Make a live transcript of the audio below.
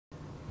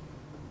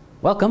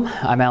Welcome,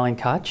 I'm Alan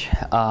Koch,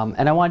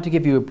 and I wanted to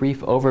give you a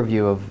brief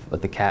overview of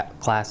what the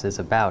class is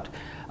about.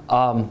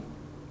 I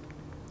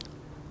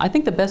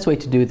think the best way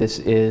to do this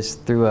is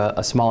through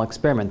a small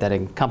experiment that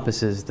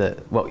encompasses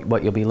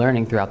what you'll be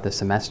learning throughout the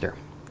semester.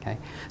 Okay?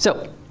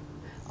 So,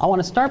 I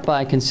want to start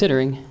by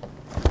considering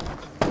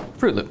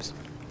Fruit Loops.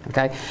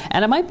 Okay?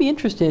 And I might be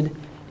interested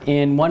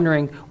in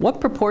wondering what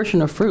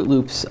proportion of Fruit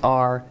Loops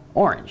are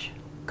orange,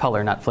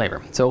 color, not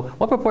flavor. So,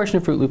 what proportion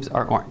of Fruit Loops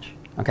are orange?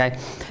 Okay.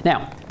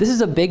 Now, this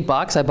is a big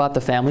box. I bought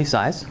the family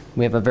size.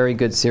 We have a very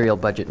good cereal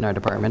budget in our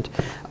department.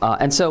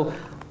 And so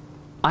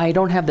I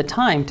don't have the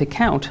time to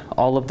count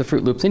all of the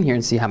Fruit Loops in here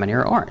and see how many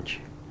are orange.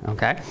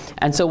 Okay.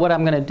 And so what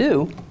I'm going to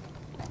do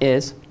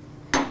is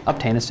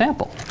obtain a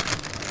sample.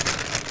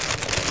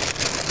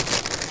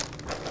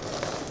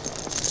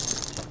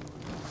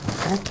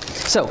 Okay.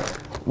 So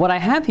what I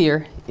have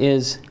here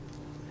is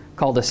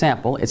called a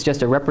sample. It's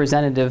just a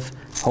representative,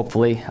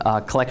 hopefully,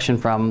 collection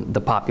from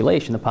the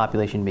population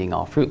being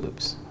all Fruit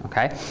Loops.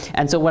 Okay?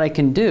 And so what I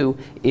can do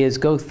is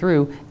go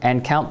through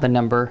and count the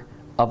number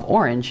of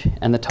orange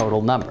and the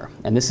total number.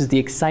 And this is the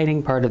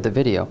exciting part of the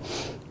video.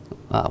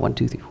 1,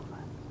 2, 3, 4.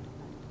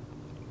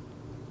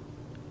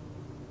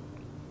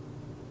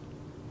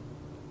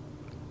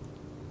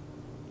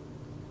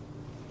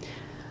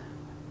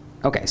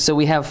 Okay, so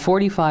we have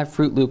 45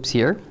 Fruit Loops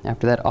here,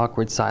 after that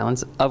awkward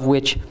silence, of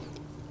which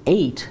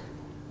 8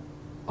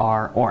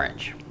 are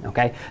orange.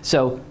 Okay,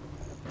 so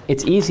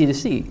it's easy to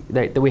see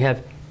that we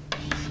have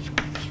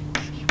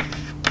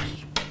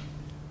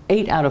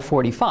 8 out of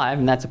 45,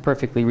 and that's a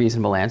perfectly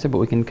reasonable answer, but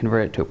we can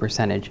convert it to a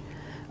percentage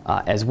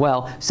as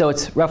well. So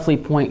it's roughly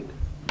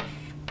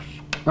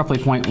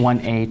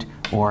 0.18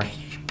 or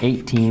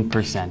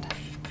 18%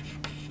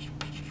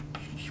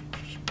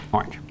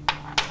 orange.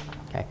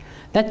 Okay,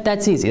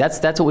 that's easy.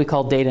 That's what we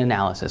call data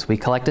analysis. We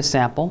collect a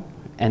sample,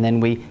 and then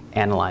we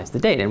analyze the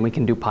data, and we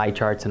can do pie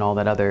charts and all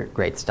that other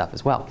great stuff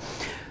as well.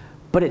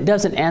 But it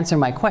doesn't answer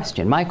my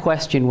question. My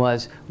question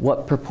was,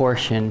 what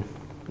proportion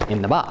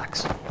in the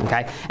box?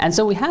 Okay? And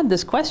so we had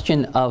this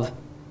question of,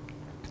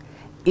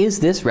 is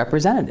this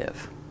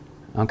representative?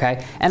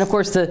 Okay? And of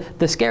course,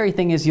 the scary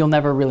thing is you'll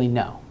never really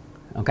know.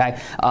 Okay?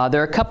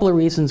 There are a couple of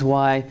reasons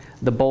why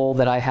the bowl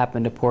that I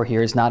happen to pour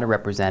here is not a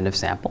representative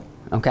sample.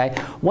 Okay?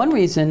 One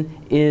reason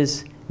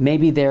is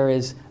maybe there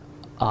is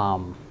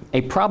a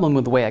problem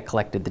with the way I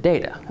collected the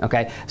data.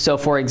 Okay, so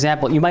for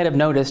example, you might have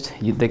noticed,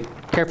 the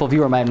careful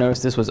viewer might have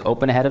noticed this was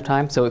open ahead of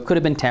time, so it could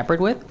have been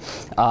tampered with.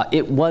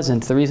 It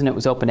wasn't. The reason it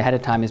was open ahead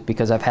of time is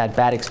because I've had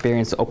bad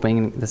experience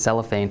opening the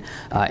cellophane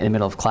in the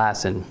middle of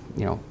class and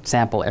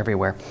sample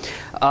everywhere.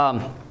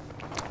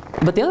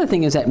 But the other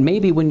thing is that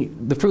maybe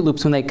when the Fruit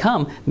Loops, when they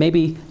come,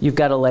 maybe you've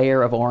got a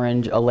layer of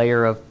orange, a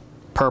layer of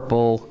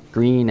purple,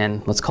 green,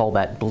 and let's call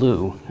that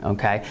blue,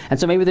 okay? And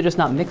so maybe they're just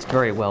not mixed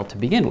very well to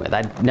begin with.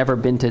 I've never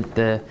been to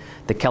the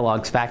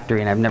Kellogg's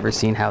factory, and I've never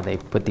seen how they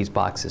put these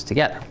boxes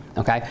together,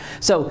 okay?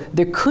 So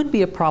there could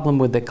be a problem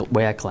with the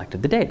way I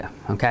collected the data,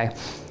 okay?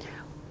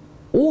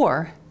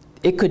 Or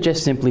it could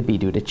just simply be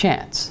due to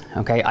chance,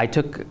 okay? I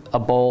took a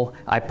bowl,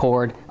 I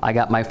poured, I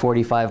got my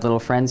 45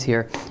 little friends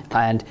here,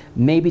 and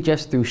maybe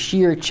just through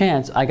sheer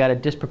chance, I got a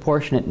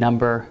disproportionate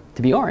number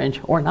to be orange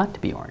or not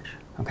to be orange,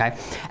 okay?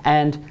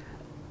 And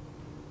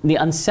the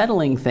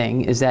unsettling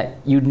thing is that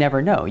you'd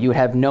never know. You would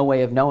have no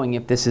way of knowing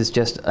if this is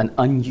just an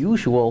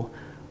unusual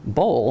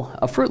bowl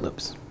of Fruit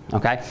Loops,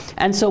 okay?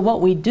 And so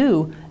what we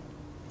do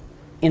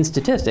in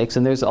statistics,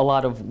 and there's a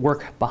lot of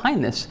work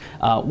behind this,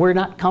 we're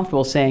not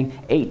comfortable saying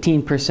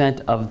 18%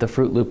 of the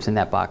Fruit Loops in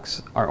that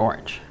box are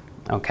orange,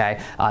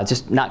 okay?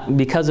 Just not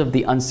because of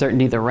the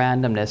uncertainty, the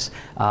randomness,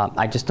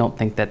 I just don't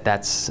think that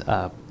that's,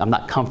 I'm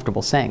not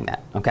comfortable saying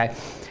that, okay?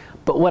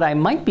 But what I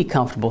might be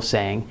comfortable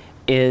saying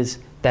is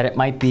that it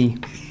might be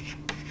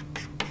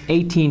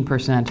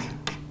 18%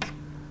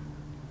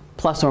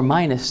 plus or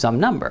minus some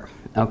number,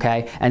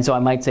 okay? And so I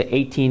might say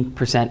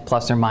 18%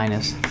 plus or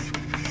minus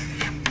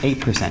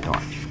 8%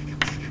 orange,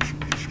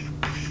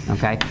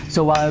 okay?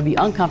 So while I would be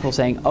uncomfortable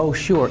saying, oh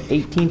sure,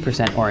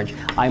 18% orange,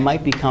 I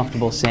might be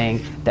comfortable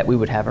saying that we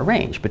would have a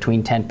range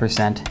between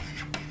 10%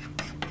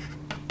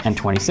 and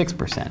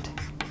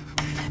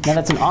 26%. Now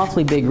that's an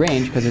awfully big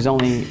range because there's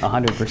only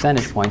 100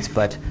 percentage points,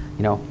 but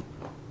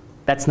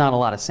that's not a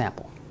lot of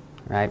sample.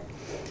 Right?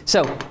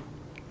 So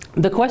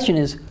the question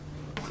is,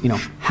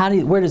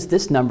 where does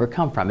this number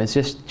come from? Is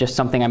this just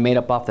something I made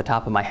up off the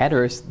top of my head,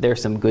 or is there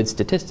some good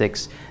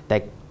statistics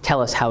that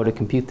tell us how to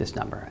compute this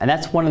number? And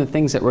that's one of the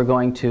things that we're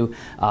going to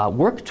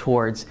work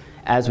towards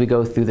as we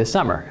go through the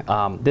summer.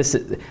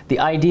 The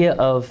idea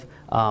of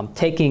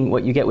taking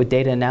what you get with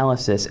data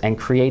analysis and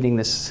creating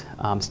this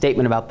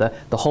statement about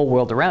the whole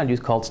world around you is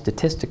called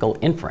statistical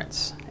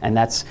inference. And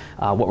that's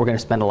what we're going to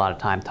spend a lot of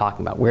time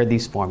talking about, where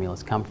these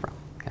formulas come from.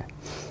 Okay.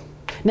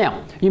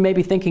 Now, you may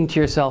be thinking to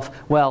yourself,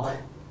 well,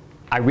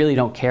 I really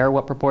don't care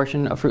what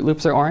proportion of Fruit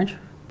Loops are orange,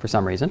 for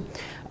some reason.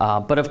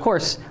 But of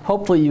course,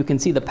 hopefully you can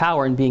see the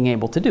power in being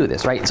able to do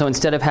this, right? So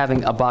instead of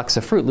having a box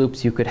of Fruit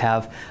Loops, you could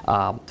have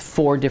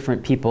 4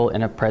 different people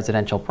in a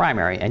presidential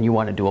primary, and you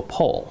want to do a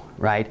poll,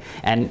 right?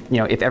 And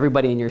if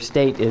everybody in your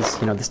state is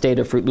the state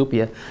of Fruit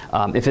Loopia,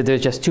 if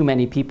there's just too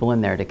many people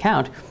in there to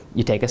count,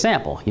 you take a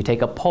sample. You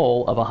take a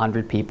poll of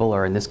 100 people,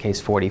 or in this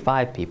case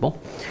 45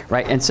 people,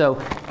 right? And so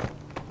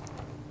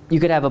you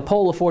could have a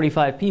poll of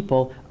 45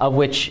 people, of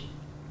which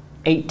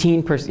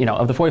 18%,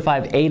 of the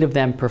 45, 8 of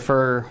them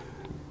prefer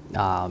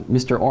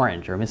Mr.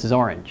 Orange or Mrs.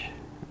 Orange,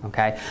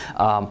 okay?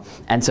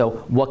 And so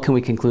what can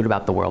we conclude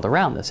about the world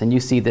around us? And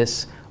you see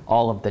this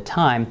all of the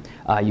time.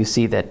 You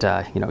see that,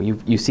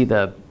 you see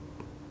the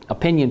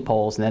opinion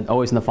polls, and then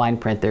always in the fine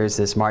print there's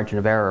this margin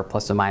of error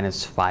plus or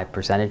minus 5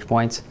 percentage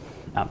points.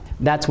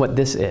 That's what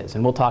this is,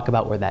 and we'll talk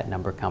about where that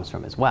number comes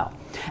from as well.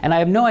 And I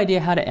have no idea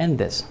how to end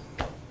this.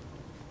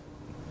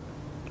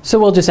 So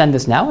we'll just end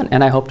this now,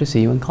 and I hope to see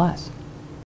you in class.